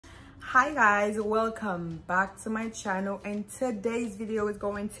Hi guys, welcome back to my channel, and today's video is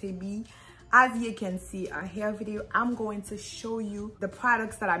going to be, as you can see, a hair video. I'm going to show you the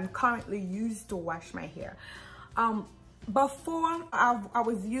products that I'm currently using to wash my hair. Before I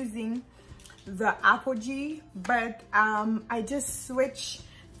was using the Apogee, but I just switched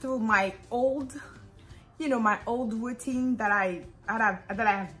through my old, my old routine that I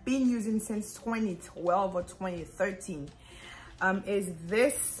have been using since 2012 or 2013. Is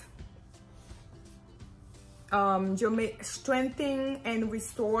this Strengthen and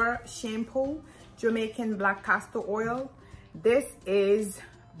Restore shampoo, Jamaican black castor oil. This is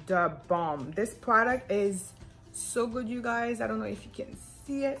the bomb. This product is so good, you guys. I don't know if you can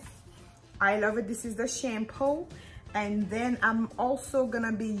see it. I love it. This is the shampoo, and then I'm also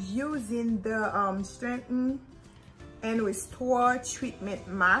gonna be using the Strengthen and Restore treatment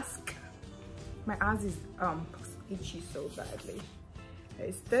mask. My eyes is itchy so badly.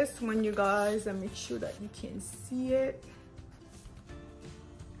 It's this one, you guys. I'll make sure that you can see it.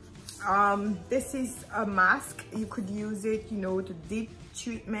 This is a mask. You could use it, to deep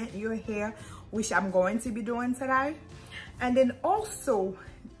treatment your hair, which I'm going to be doing today. And then also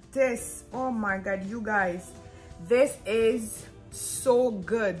this, oh my god, you guys, this is so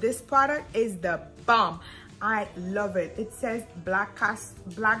good. This product is the bomb. I love it. It says black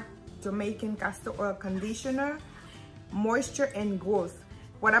Jamaican castor oil conditioner, moisture and growth.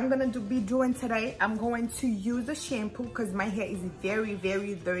 What I'm gonna be doing today, I'm going to use the shampoo because my hair is very,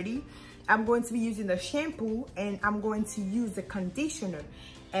 very dirty. I'm going to be using the shampoo, and I'm going to use the conditioner.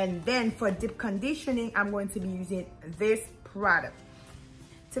 And then for deep conditioning, I'm going to be using this product.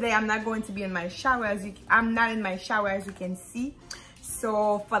 Today, I'm not going to be in my shower, I'm not in my shower, as you can see.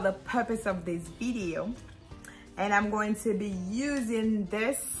 So for the purpose of this video, and I'm going to be using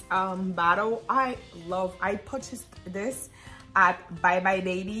this bottle. I purchased this at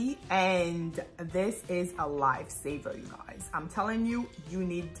byeeeee, and this is a lifesaver, you guys. I'm telling you, you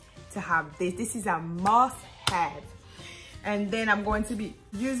need to have this. This is a must-have. And then I'm going to be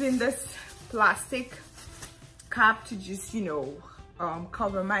using this plastic cap to just,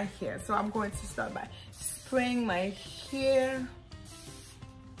 cover my hair. So I'm going to start by spraying my hair.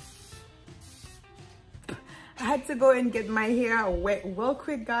 I had to go and get my hair wet real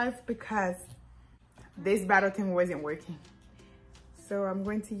quick, guys, because this bottle thing wasn't working. So I'm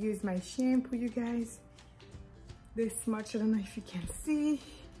going to use my shampoo, you guys. This much, I don't know if you can see.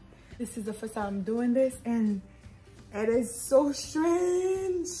 This is the first time I'm doing this, and it is so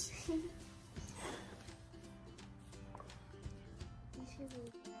strange.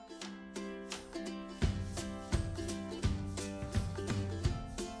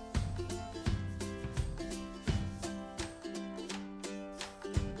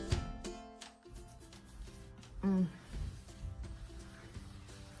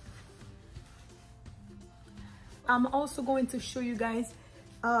 I'm also going to show you guys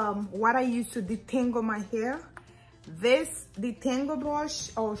what I use to detangle my hair. This detangle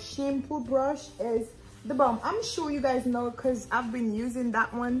brush or shampoo brush is the bomb. I'm sure you guys know because I've been using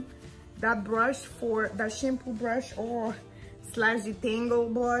that brush for that shampoo brush or /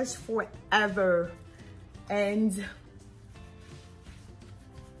 detangle brush forever. And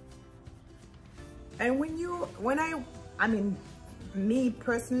me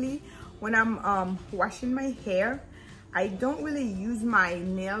personally, when I'm washing my hair, I don't really use my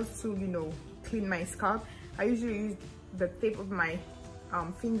nails to, clean my scalp. I usually use the tip of my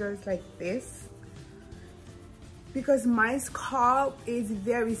fingers like this, because my scalp is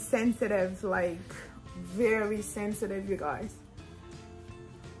very sensitive, like very sensitive, you guys.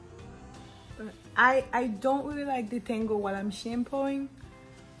 But I don't really like detangle while I'm shampooing.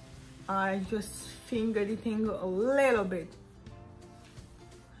 I just finger detangle a little bit.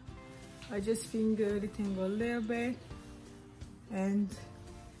 I just finger detangle a little bit and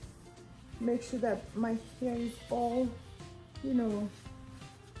make sure that my hair is all,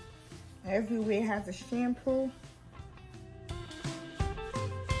 everywhere has a shampoo.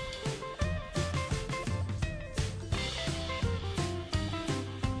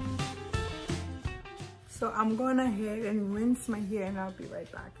 So I'm going ahead and rinse my hair, and I'll be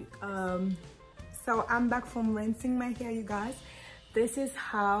right back. So I'm back from rinsing my hair, you guys. This is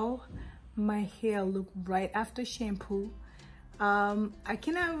how my hair look right after shampoo. I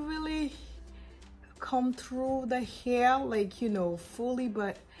cannot really comb through the hair like fully,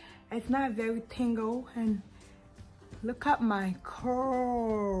 but it's not very tangled. And look at my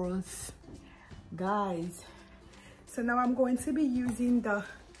curls, guys. So now I'm going to be using the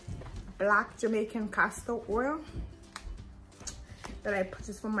black Jamaican castor oil that I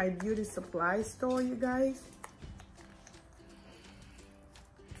purchased from my beauty supply store, you guys.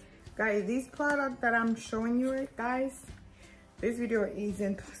 Guys, this product that I'm showing you, guys, this video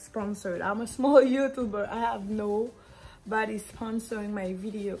isn't sponsored. I'm a small YouTuber. I have nobody sponsoring my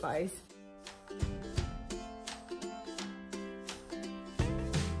video, guys.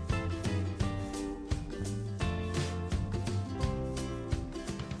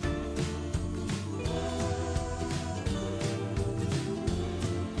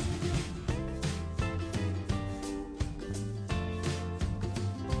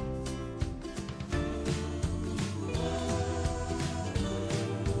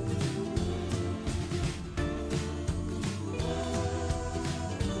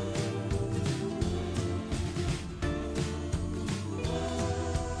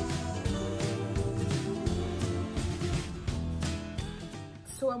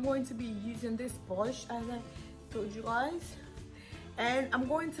 So I'm going to be using this brush as I told you guys, and I'm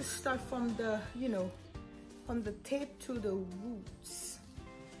going to start from the, you know, from the tip to the roots.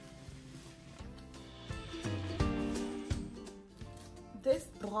 This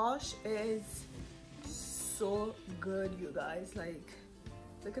brush is so good, you guys. Like,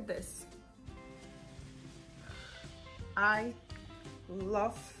 look at this. I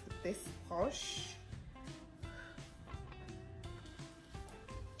love this brush.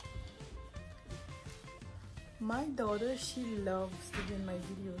 My daughter, she loves to be in my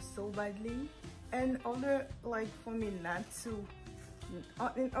videos so badly, and for me not to,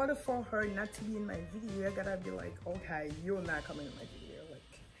 in order for her not to be in my video, I gotta be like, okay, you're not coming in my video,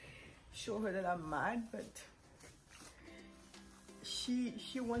 like show her that I'm mad. But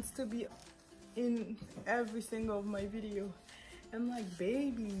she wants to be in every single of my video. I'm like,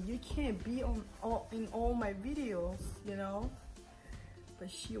 baby, you can't be in all my videos, you know. But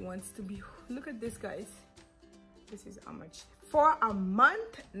she wants to be. Look at this, guys. This is how much for a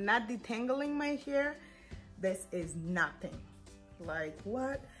month not detangling my hair. This is nothing. Like,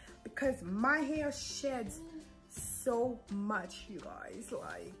 what? Because my hair sheds so much, you guys.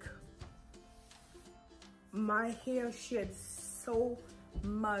 Like, my hair sheds so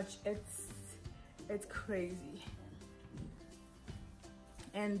much, it's crazy.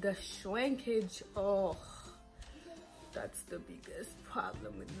 And the shrinkage, oh, that's the biggest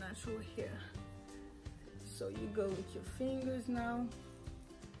problem with natural hair. So you go with your fingers now.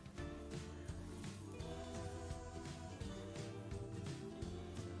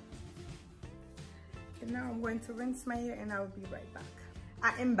 Okay, now I'm going to rinse my hair and I'll be right back.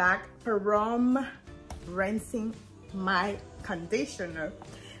 I am back from rinsing my conditioner.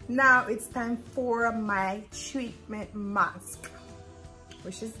 Now it's time for my treatment mask,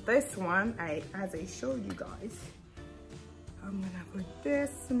 which is this one. As I showed you guys, I'm gonna put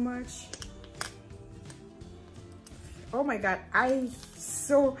this much. Oh my god,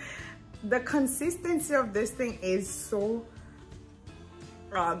 the consistency of this thing is so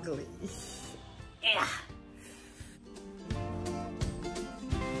ugly. Yeah.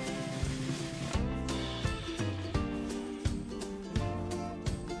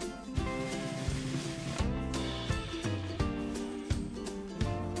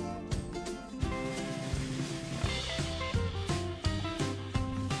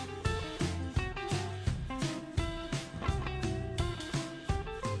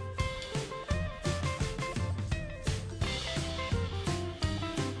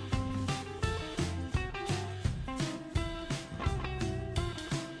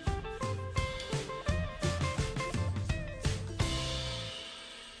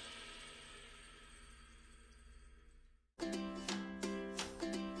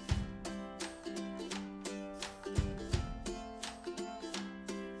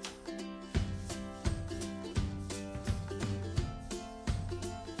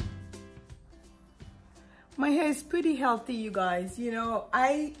 My hair is pretty healthy, you guys. You know,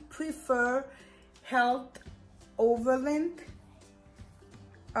 I prefer health over length,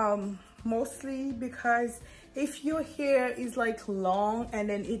 mostly because if your hair is like long and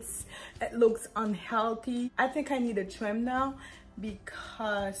then it looks unhealthy, I think I need a trim now,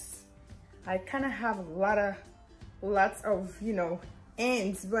 because I kind of have lots of, you know,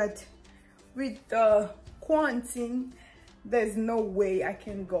 ends. But with the quarantine, there's no way I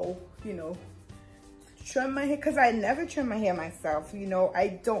can go, you know, trim my hair, because I never trim my hair myself. You know,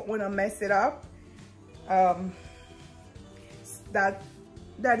 I don't want to mess it up. That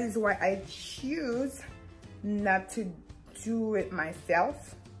is why I choose not to do it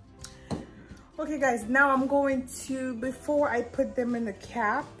myself. Okay guys, now I'm going to, before I put them in the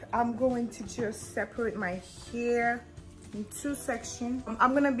cap, I'm going to just separate my hair in two sections.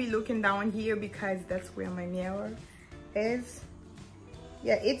 I'm gonna be looking down here because that's where my mirror is.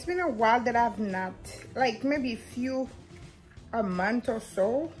 Yeah, it's been a while that I've not, like maybe a month or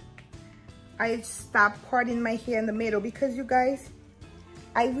so, I stopped parting my hair in the middle, because you guys,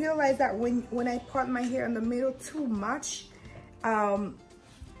 I realized that when I part my hair in the middle too much,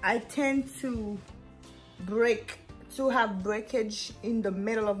 I tend to have breakage in the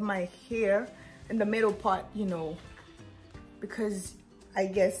middle of my hair, in the middle part, you know, because I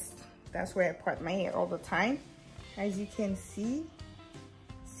guess that's where I part my hair all the time. As you can see,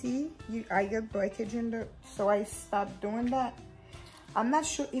 I get breakage in the, so I stopped doing that. I'm not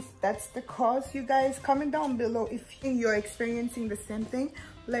sure if that's the cause, you guys. Comment down below if you're experiencing the same thing.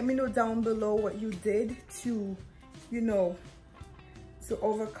 Let me know down below what you did to, you know, to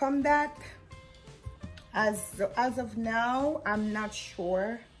overcome that. As of now, I'm not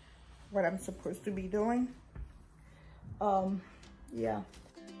sure what I'm supposed to be doing. Yeah.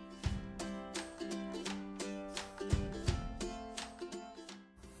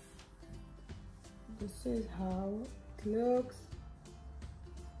 This is how it looks.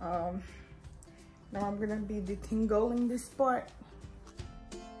 Now I'm gonna be detangling this part.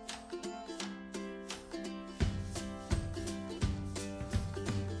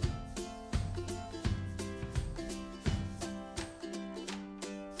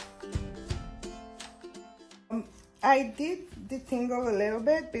 I did detangle a little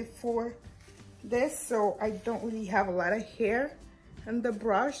bit before this, so I don't really have a lot of hair on the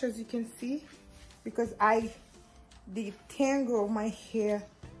brush, as you can see, because I detangle my hair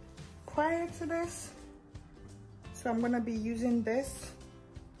prior to this. So I'm gonna be using this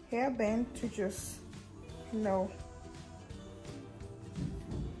hairband to just, you know,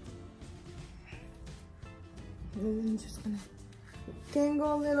 I'm just gonna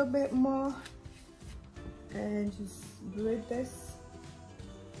detangle a little bit more and just braid this.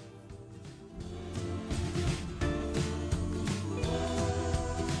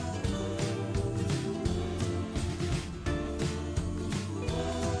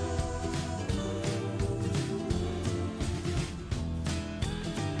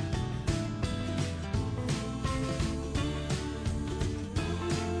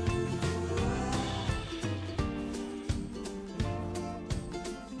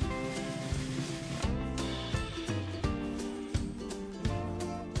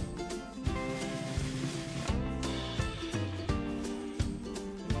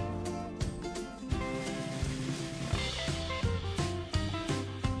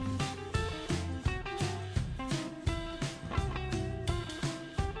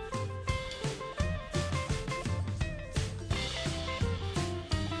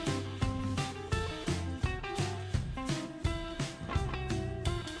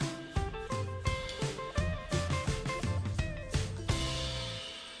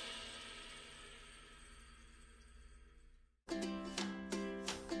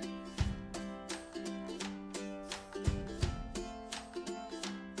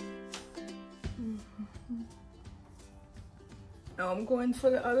 Now I'm going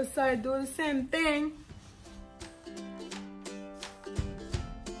for the other side, do the same thing.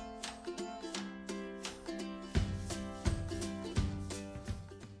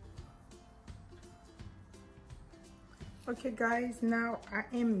 Okay guys, now I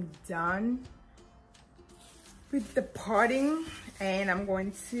am done with the parting, and I'm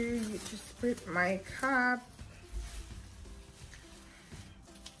going to just put my cap,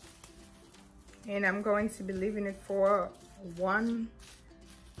 and I'm going to be leaving it for 1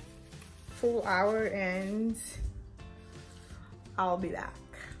 full hour, and I'll be back.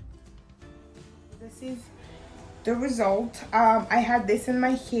 This is the result. I had this in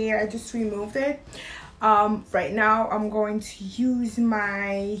my hair, I just removed it. Right now I'm going to use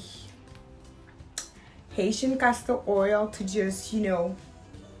my Haitian castor oil to just, you know,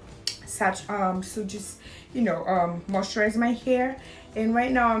 moisturize my hair. And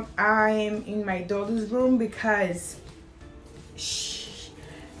right now I'm in my daughter's room because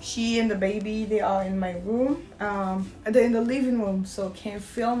she and the baby, they are in my room. They're in the living room, so can't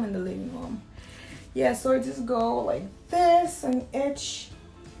film in the living room. Yeah, so I just go like this and each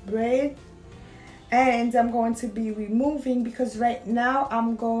braid, and I'm going to be removing, because right now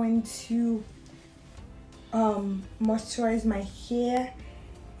I'm going to moisturize my hair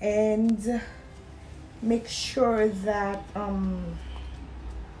and make sure that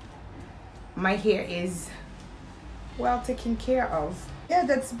my hair is well taken care of. Yeah,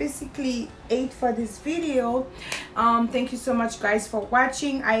 that's basically it for this video. Thank you so much guys for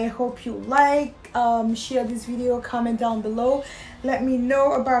watching. I hope you like, share this video, comment down below, let me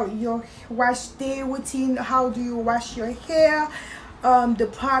know about your wash day routine. How do you wash your hair? The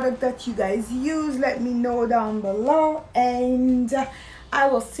product that you guys use, let me know down below, and I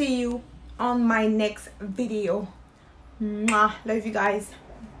will see you on my next video. Mwah. Love you guys.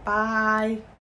 Bye.